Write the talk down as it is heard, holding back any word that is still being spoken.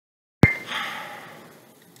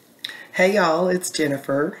Hey y'all, it's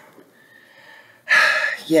Jennifer.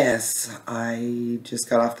 Yes, I just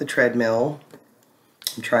got off the treadmill.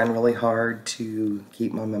 I'm trying really hard to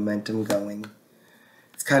keep my momentum going.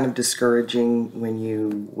 It's kind of discouraging when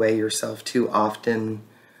you weigh yourself too often.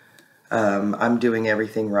 I'm doing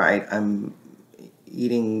everything right. I'm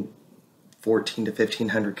eating 14 to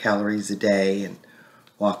 1500 calories a day and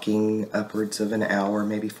walking upwards of an hour,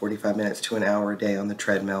 maybe 45 minutes to an hour a day on the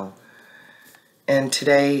treadmill. And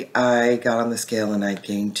today I got on the scale and I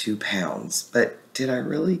gained 2 pounds. But did I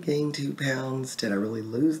really gain 2 pounds? Did I really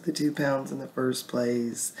lose the 2 pounds in the first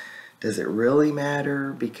place? Does it really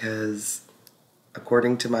matter? Because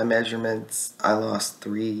according to my measurements, I lost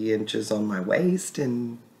 3 inches on my waist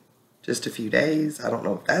in just a few days. I don't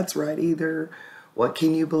know if that's right either. What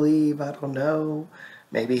can you believe? I don't know.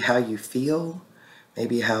 Maybe how you feel.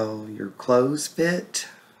 Maybe how your clothes fit.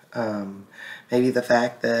 Maybe the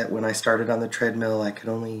fact that when I started on the treadmill, I could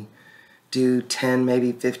only do 10,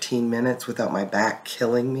 maybe 15 minutes without my back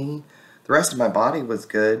killing me. The rest of my body was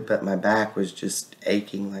good, but my back was just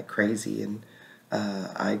aching like crazy. And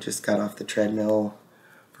I just got off the treadmill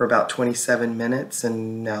for about 27 minutes,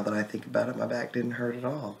 and now that I think about it, my back didn't hurt at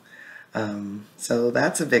all. So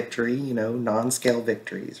that's a victory, non-scale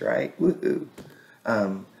victories, right? Woohoo!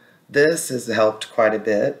 This has helped quite a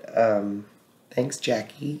bit. Thanks,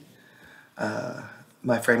 Jackie.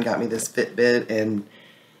 My friend got me this Fitbit, and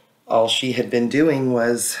all she had been doing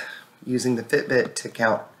was using the Fitbit to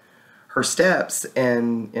count her steps,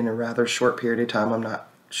 and in a rather short period of time, I'm not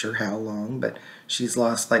sure how long, but she's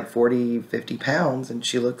lost like 40, 50 pounds, and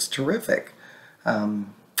she looks terrific.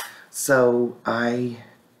 So I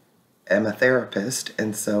am a therapist,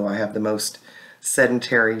 and so I have the most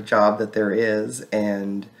sedentary job that there is,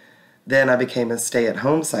 and then I became a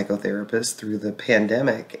stay-at-home psychotherapist through the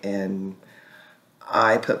pandemic, and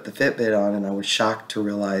I put the Fitbit on and I was shocked to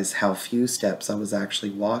realize how few steps I was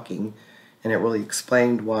actually walking, and it really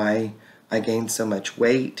explained why I gained so much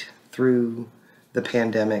weight through the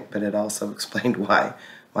pandemic, but it also explained why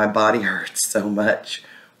my body hurts so much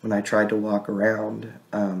when I tried to walk around.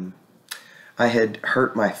 I had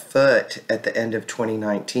hurt my foot at the end of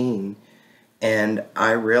 2019, and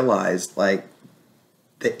I realized that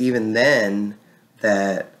even then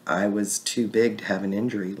that I was too big to have an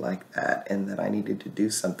injury like that and that I needed to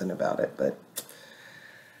do something about it. But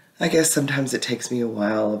I guess sometimes it takes me a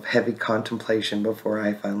while of heavy contemplation before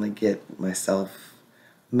I finally get myself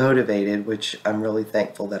motivated, which I'm really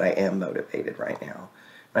thankful that I am motivated right now.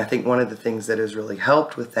 And I think one of the things that has really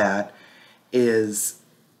helped with that is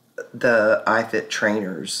the Ifit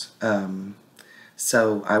trainers.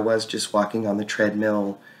 So I was just walking on the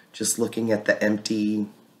treadmill, just looking at the empty,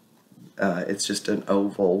 it's just an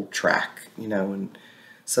oval track, and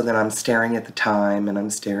so then I'm staring at the time, and I'm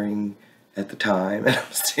staring at the time, and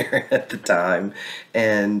I'm staring at the time,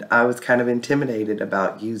 and I was kind of intimidated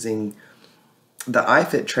about using the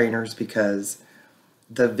iFit trainers because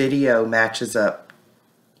the video matches up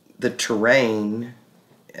the terrain,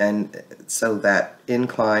 and so that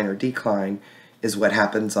incline or decline is what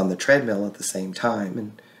happens on the treadmill at the same time.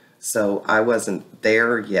 And so I wasn't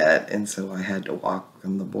there yet, and so I had to walk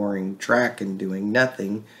on the boring track and doing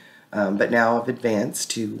nothing. But now I've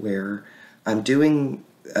advanced to where I'm doing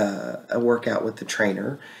a workout with the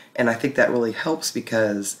trainer, and I think that really helps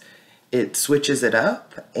because it switches it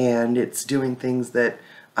up, and it's doing things that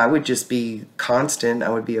I would just be constant. I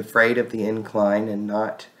would be afraid of the incline and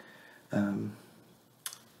not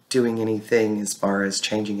doing anything as far as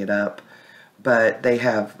changing it up. But they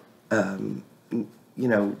have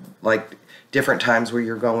like different times where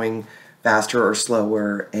you're going faster or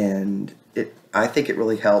slower, and I think it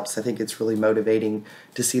really helps. I think it's really motivating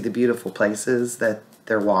to see the beautiful places that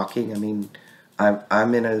they're walking. I mean,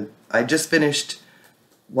 I just finished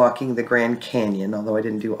walking the Grand Canyon, although I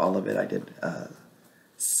didn't do all of it. I did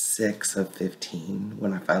 6 of 15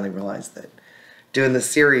 when I finally realized that doing the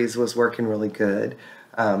series was working really good.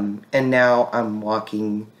 And now I'm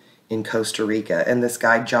walking in Costa Rica. And this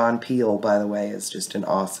guy, John Peel, by the way, is just an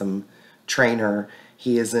awesome trainer.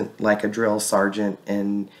 He isn't like a drill sergeant,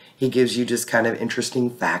 and he gives you just kind of interesting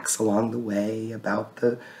facts along the way about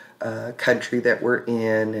the country that we're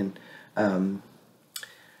in. And,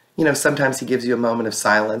 sometimes he gives you a moment of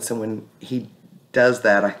silence, and when he does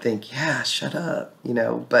that, I think, yeah, shut up,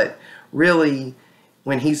 But really,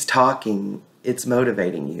 when he's talking, it's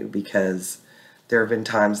motivating you because there have been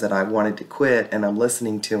times that I wanted to quit, and I'm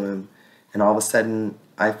listening to him, and all of a sudden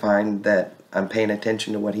I find that I'm paying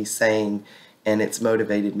attention to what he's saying, and it's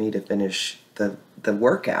motivated me to finish the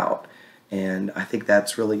workout. And I think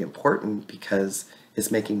that's really important because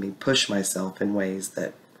it's making me push myself in ways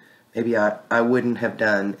that maybe I wouldn't have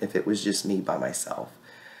done if it was just me by myself.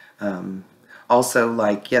 Also,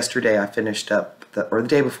 like yesterday, I finished up or the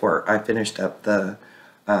day before, I finished up the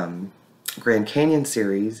Grand Canyon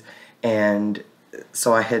series, and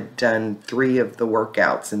so I had done 3 of the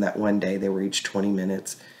workouts in that one day. They were each 20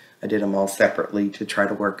 minutes. I did them all separately to try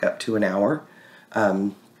to work up to an hour.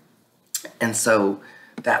 And so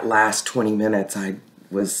that last 20 minutes, I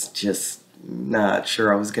was just not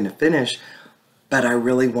sure I was going to finish, but I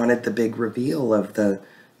really wanted the big reveal of the,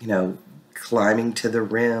 climbing to the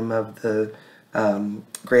rim of the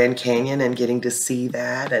Grand Canyon and getting to see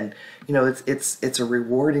that. And, it's a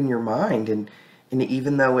reward in your mind. And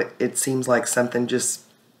even though it seems like something just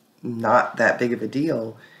not that big of a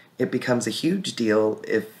deal, it becomes a huge deal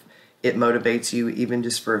if it motivates you even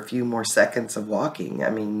just for a few more seconds of walking. I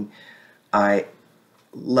mean, I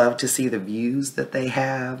love to see the views that they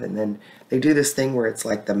have, and then they do this thing where it's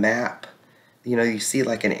like the map. You see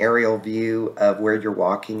like an aerial view of where you're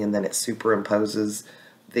walking, and then it superimposes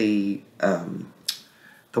the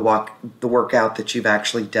workout that you've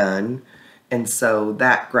actually done. And so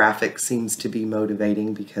that graphic seems to be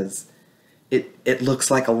motivating because it looks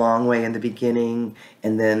like a long way in the beginning,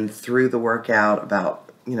 and then through the workout, about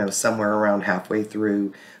somewhere around halfway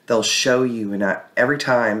through, they'll show you, and every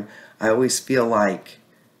time I always feel like,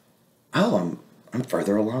 oh, I'm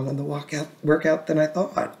further along on the workout than I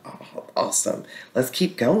thought. Oh, awesome. Let's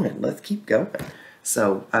keep going. Let's keep going.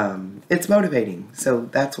 So it's motivating. So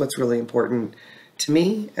that's what's really important to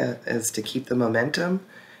me, is to keep the momentum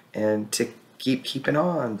and to keep keeping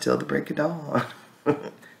on till the break of dawn.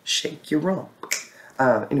 Shake your rump.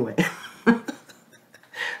 Anyway.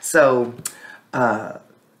 So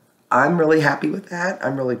I'm really happy with that.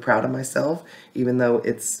 I'm really proud of myself, even though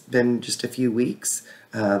it's been just a few weeks.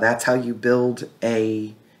 That's how you build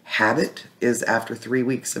a habit, is after 3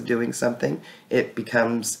 weeks of doing something, it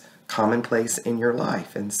becomes commonplace in your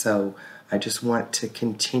life. And so I just want to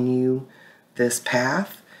continue this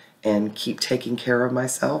path and keep taking care of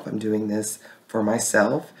myself. I'm doing this for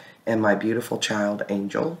myself and my beautiful child,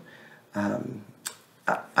 Angel.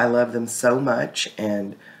 I love them so much,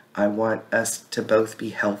 and I want us to both be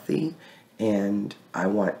healthy, and I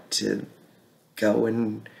want to go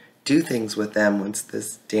and do things with them once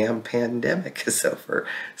this damn pandemic is over.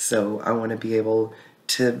 So I want to be able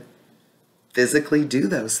to physically do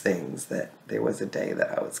those things. That there was a day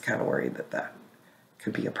that I was kind of worried that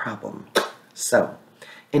could be a problem. So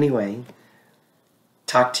anyway,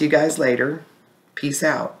 talk to you guys later. Peace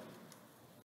out.